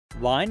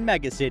Line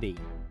Megacity,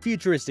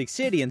 futuristic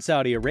city in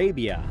Saudi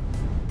Arabia.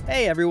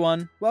 Hey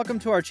everyone, welcome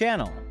to our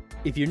channel.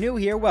 If you're new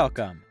here,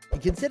 welcome,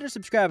 and consider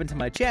subscribing to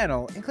my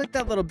channel and click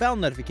that little bell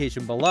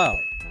notification below.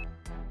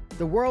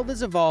 The world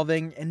is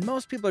evolving and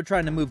most people are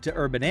trying to move to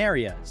urban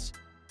areas,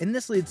 and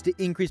this leads to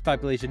increased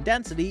population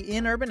density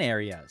in urban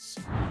areas.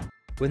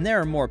 When there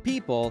are more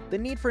people, the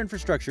need for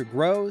infrastructure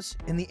grows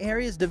and the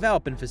areas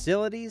develop in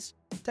facilities,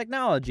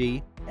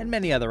 technology, and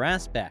many other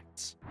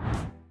aspects.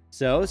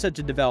 So, such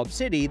a developed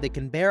city that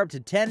can bear up to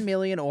 10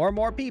 million or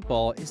more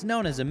people is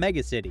known as a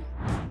megacity.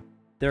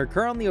 There are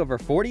currently over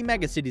 40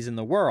 megacities in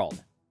the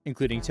world,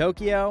 including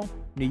Tokyo,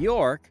 New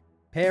York,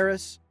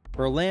 Paris,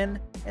 Berlin,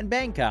 and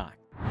Bangkok.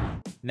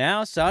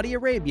 Now, Saudi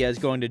Arabia is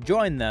going to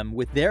join them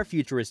with their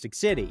futuristic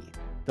city,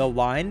 the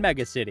Line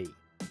Megacity.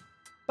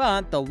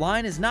 But the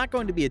Line is not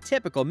going to be a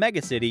typical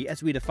megacity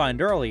as we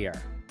defined earlier,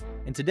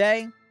 and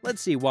today,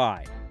 let's see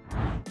why.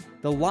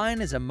 The Line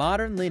is a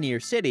modern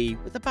linear city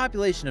with a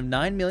population of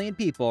 9 million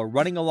people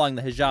running along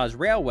the Hejaz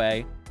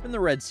Railway from the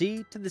Red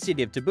Sea to the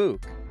city of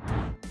Tabuk.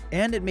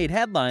 And it made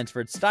headlines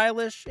for its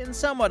stylish and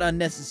somewhat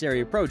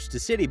unnecessary approach to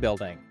city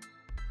building,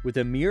 with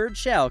a mirrored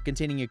shell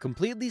containing a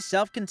completely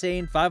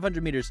self-contained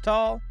 500 meters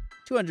tall,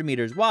 200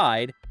 meters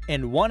wide,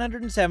 and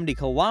 170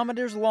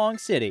 kilometers long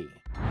city.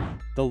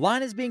 The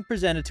Line is being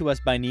presented to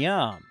us by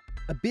Niam,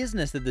 a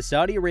business that the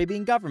Saudi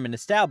Arabian government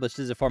established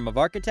as a form of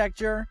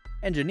architecture,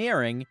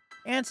 engineering,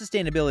 and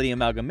sustainability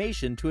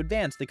amalgamation to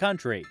advance the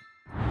country.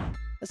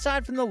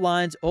 Aside from the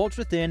Line's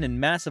ultra-thin and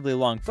massively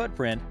long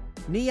footprint,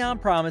 Niam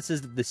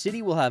promises that the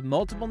city will have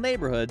multiple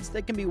neighborhoods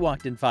that can be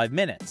walked in 5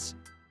 minutes,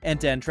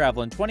 end-to-end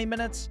travel in 20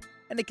 minutes,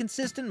 and a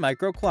consistent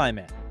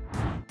microclimate.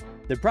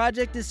 The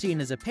project is seen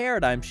as a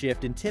paradigm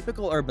shift in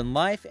typical urban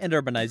life and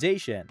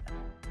urbanization.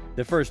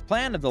 The first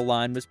plan of the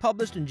Line was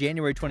published in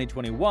January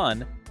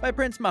 2021 by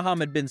Prince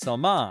Mohammed bin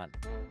Salman,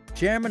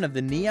 chairman of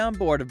the Niam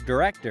Board of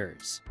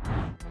Directors.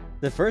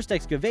 The first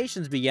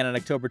excavations began in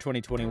October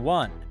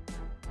 2021.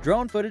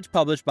 Drone footage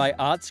published by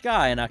Odd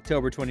Sky in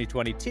October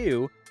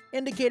 2022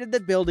 indicated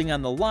that building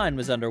on the Line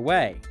was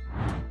underway,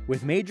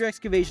 with major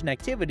excavation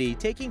activity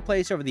taking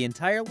place over the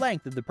entire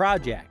length of the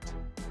project.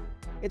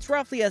 It's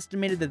roughly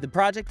estimated that the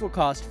project will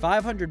cost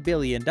 $500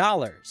 billion.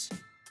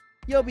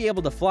 You'll be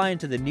able to fly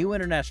into the new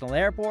international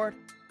airport,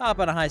 hop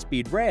on a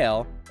high-speed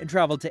rail, and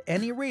travel to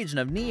any region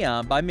of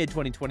Niam by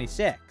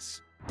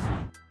mid-2026.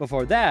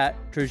 Before that,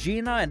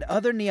 Trojena and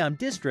other Niam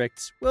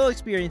districts will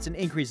experience an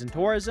increase in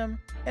tourism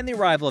and the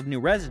arrival of new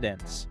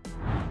residents.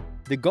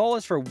 The goal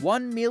is for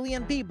 1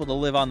 million people to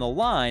live on the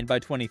Line by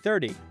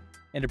 2030,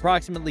 and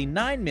approximately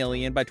 9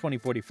 million by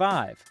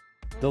 2045.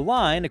 The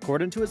Line,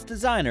 according to its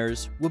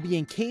designers, will be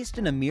encased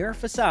in a mirror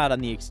facade on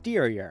the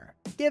exterior,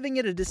 giving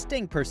it a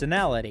distinct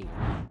personality.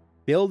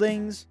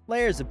 Buildings,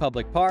 layers of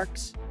public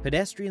parks,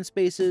 pedestrian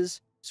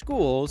spaces,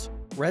 schools,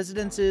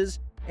 residences,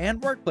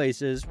 and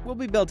workplaces will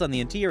be built on the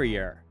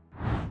interior.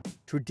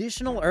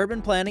 Traditional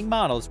urban planning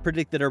models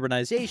predict that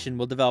urbanization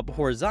will develop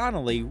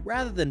horizontally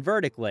rather than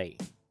vertically.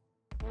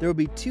 There will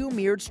be 2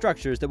 mirrored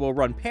structures that will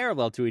run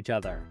parallel to each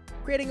other,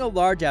 creating a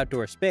large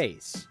outdoor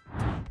space.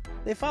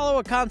 They follow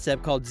a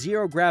concept called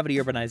zero-gravity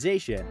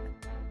urbanization.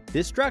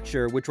 This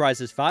structure, which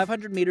rises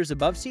 500 meters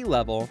above sea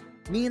level,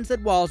 means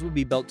that walls will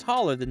be built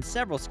taller than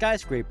several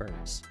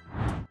skyscrapers.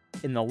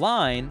 In the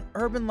Line,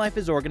 urban life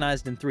is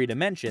organized in 3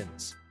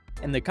 dimensions,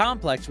 and the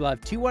complex will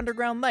have 2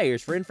 underground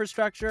layers for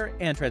infrastructure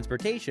and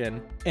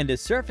transportation, and a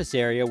surface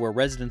area where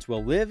residents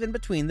will live in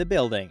between the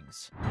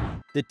buildings.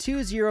 The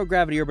 2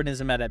 zero-gravity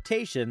urbanism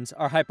adaptations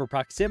are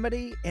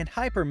hyperproximity and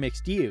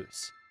hyper-mixed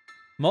use.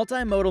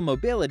 Multimodal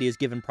mobility is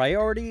given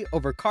priority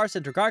over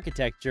car-centric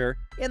architecture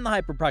in the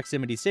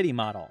hyperproximity city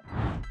model.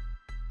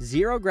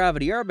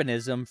 Zero-gravity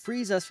urbanism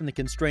frees us from the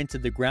constraints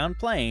of the ground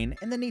plane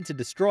and the need to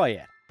destroy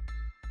it.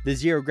 The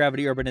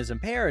zero-gravity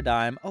urbanism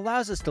paradigm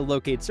allows us to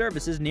locate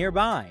services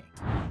nearby.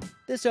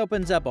 This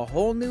opens up a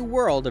whole new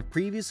world of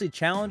previously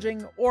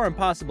challenging or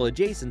impossible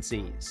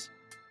adjacencies.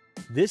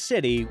 This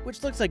city,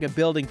 which looks like a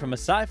building from a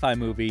sci-fi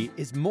movie,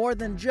 is more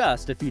than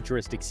just a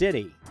futuristic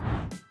city.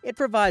 It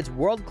provides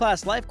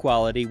world-class life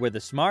quality where the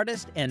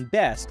smartest and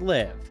best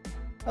live.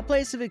 A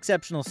place of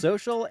exceptional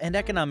social and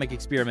economic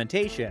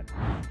experimentation,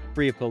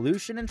 free of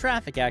pollution and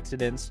traffic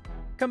accidents,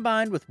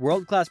 combined with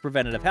world-class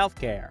preventative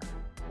healthcare,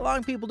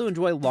 allowing people to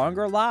enjoy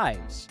longer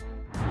lives.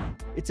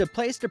 It's a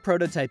place to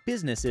prototype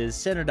businesses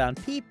centered on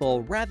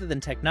people rather than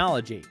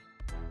technology.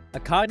 A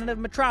cognitive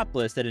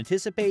metropolis that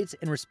anticipates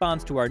and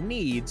responds to our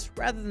needs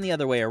rather than the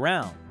other way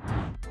around.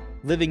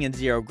 Living in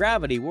zero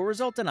gravity will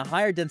result in a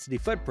higher density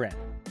footprint,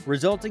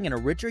 resulting in a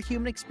richer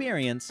human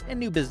experience and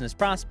new business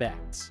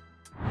prospects.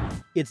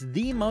 It's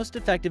the most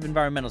effective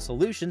environmental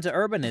solution to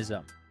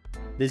urbanism.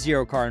 The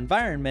zero-car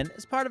environment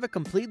is part of a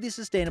completely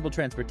sustainable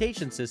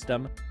transportation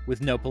system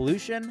with no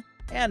pollution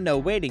and no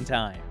waiting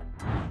time.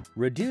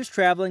 Reduced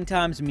traveling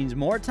times means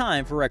more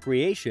time for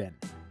recreation.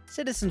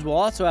 Citizens will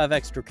also have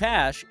extra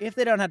cash if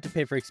they don't have to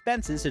pay for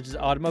expenses such as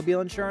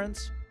automobile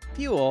insurance,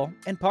 fuel,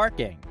 and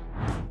parking.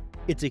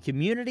 It's a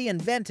community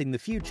inventing the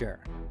future.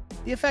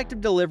 The effective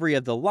delivery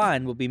of the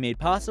line will be made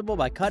possible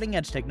by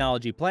cutting-edge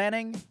technology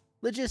planning,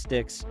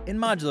 logistics, and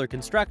modular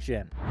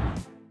construction.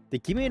 The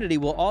community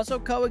will also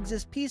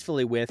coexist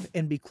peacefully with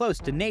and be close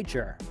to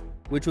nature,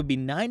 which would be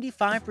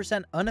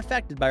 95%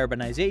 unaffected by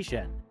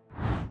urbanization.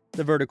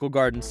 The vertical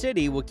garden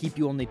city will keep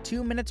you only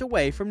 2 minutes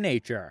away from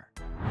nature.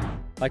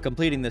 By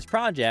completing this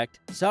project,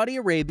 Saudi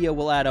Arabia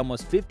will add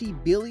almost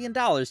 $50 billion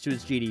to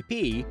its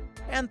GDP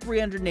and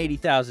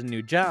 380,000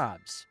 new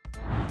jobs.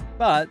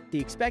 But the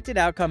expected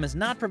outcome is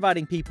not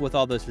providing people with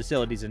all those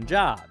facilities and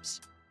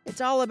jobs. It's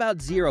all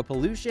about zero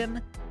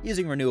pollution,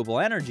 using renewable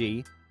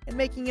energy, and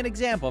making an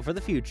example for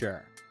the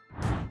future.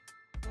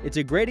 It's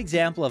a great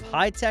example of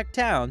high-tech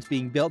towns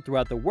being built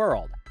throughout the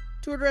world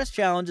to address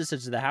challenges such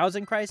as the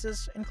housing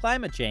crisis and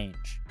climate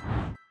change.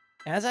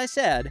 As I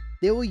said,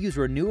 they will use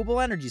renewable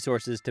energy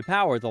sources to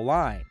power the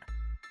line.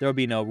 There will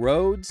be no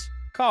roads,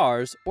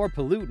 cars, or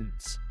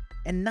pollutants,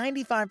 and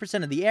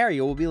 95% of the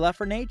area will be left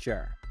for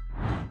nature.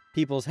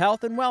 People's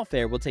health and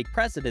welfare will take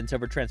precedence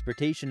over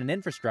transportation and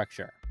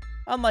infrastructure,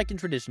 unlike in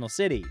traditional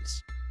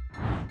cities.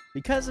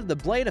 Because of the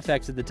blade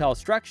effects of the tall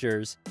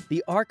structures,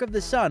 the arc of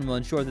the sun will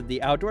ensure that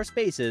the outdoor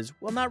spaces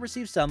will not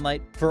receive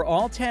sunlight for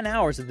all 10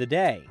 hours of the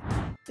day.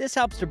 This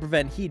helps to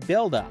prevent heat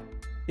buildup.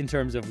 In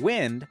terms of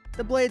wind,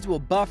 the blades will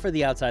buffer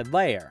the outside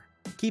layer,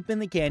 keeping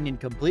the canyon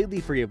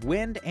completely free of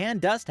wind and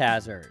dust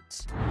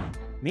hazards.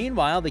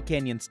 Meanwhile, the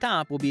canyon's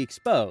top will be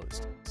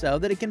exposed, so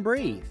that it can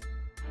breathe.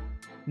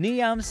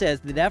 NEOM says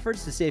that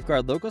efforts to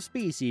safeguard local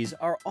species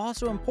are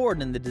also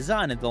important in the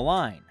design of the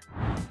line.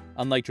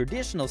 Unlike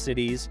traditional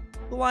cities,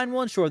 the line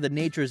will ensure that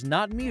nature is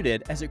not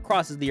muted as it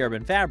crosses the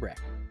urban fabric,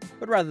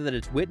 but rather that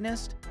it's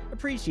witnessed,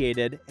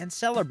 appreciated, and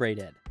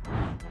celebrated.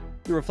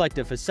 The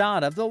reflective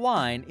facade of the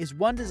line is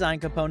one design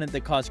component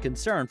that caused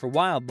concern for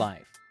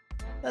wildlife.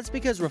 That's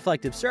because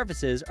reflective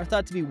surfaces are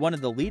thought to be one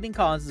of the leading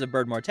causes of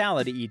bird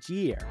mortality each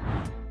year.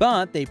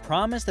 But they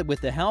promise that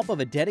with the help of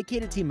a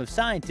dedicated team of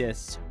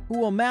scientists who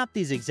will map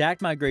these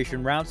exact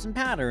migration routes and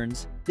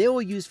patterns, they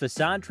will use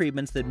facade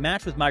treatments that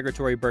match with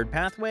migratory bird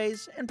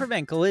pathways and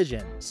prevent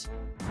collisions.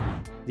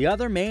 The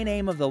other main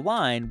aim of the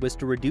line was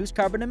to reduce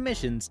carbon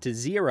emissions to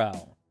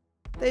zero.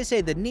 They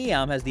say that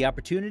NEOM has the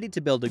opportunity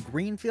to build a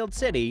greenfield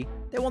city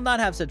that will not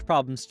have such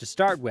problems to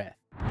start with.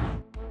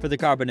 For the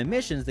carbon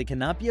emissions that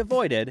cannot be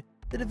avoided,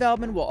 the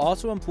development will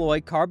also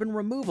employ carbon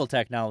removal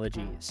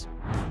technologies.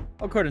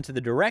 According to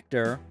the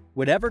director,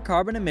 whatever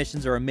carbon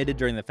emissions are emitted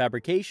during the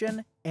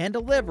fabrication and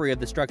delivery of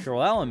the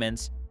structural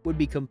elements would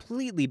be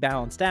completely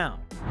balanced out.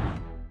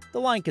 The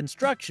line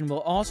construction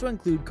will also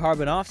include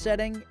carbon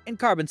offsetting and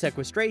carbon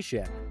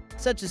sequestration,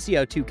 such as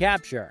CO2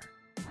 capture.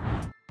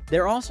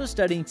 They're also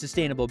studying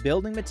sustainable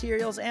building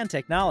materials and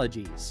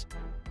technologies.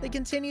 They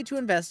continue to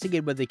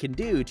investigate what they can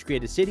do to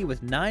create a city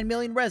with 9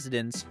 million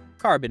residents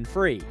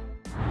carbon-free.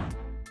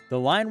 The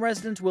line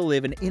residents will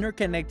live in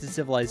interconnected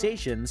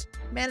civilizations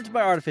managed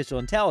by artificial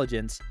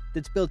intelligence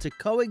that's built to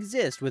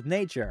coexist with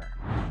nature.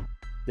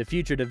 The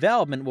future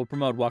development will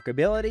promote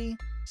walkability,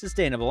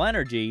 sustainable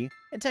energy,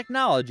 and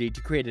technology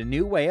to create a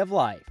new way of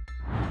life.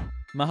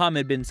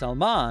 Mohammed bin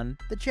Salman,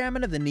 the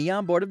chairman of the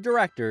NEOM Board of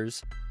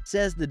Directors,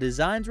 says the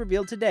designs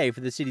revealed today for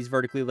the city's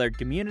vertically layered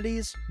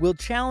communities will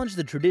challenge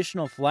the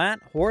traditional flat,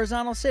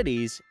 horizontal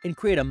cities and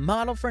create a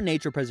model for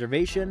nature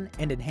preservation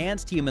and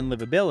enhanced human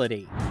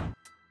livability.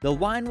 The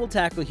line will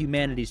tackle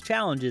humanity's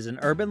challenges in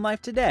urban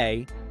life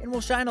today and will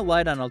shine a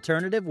light on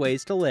alternative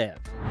ways to live.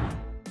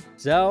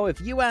 So,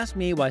 if you ask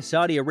me why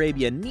Saudi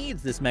Arabia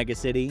needs this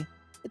megacity,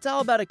 it's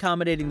all about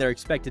accommodating their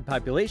expected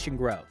population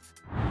growth.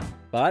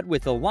 But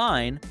with the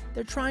line,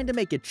 they're trying to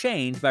make a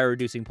change by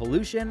reducing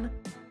pollution,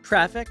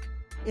 traffic,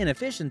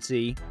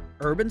 inefficiency,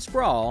 urban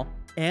sprawl,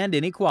 and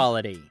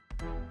inequality.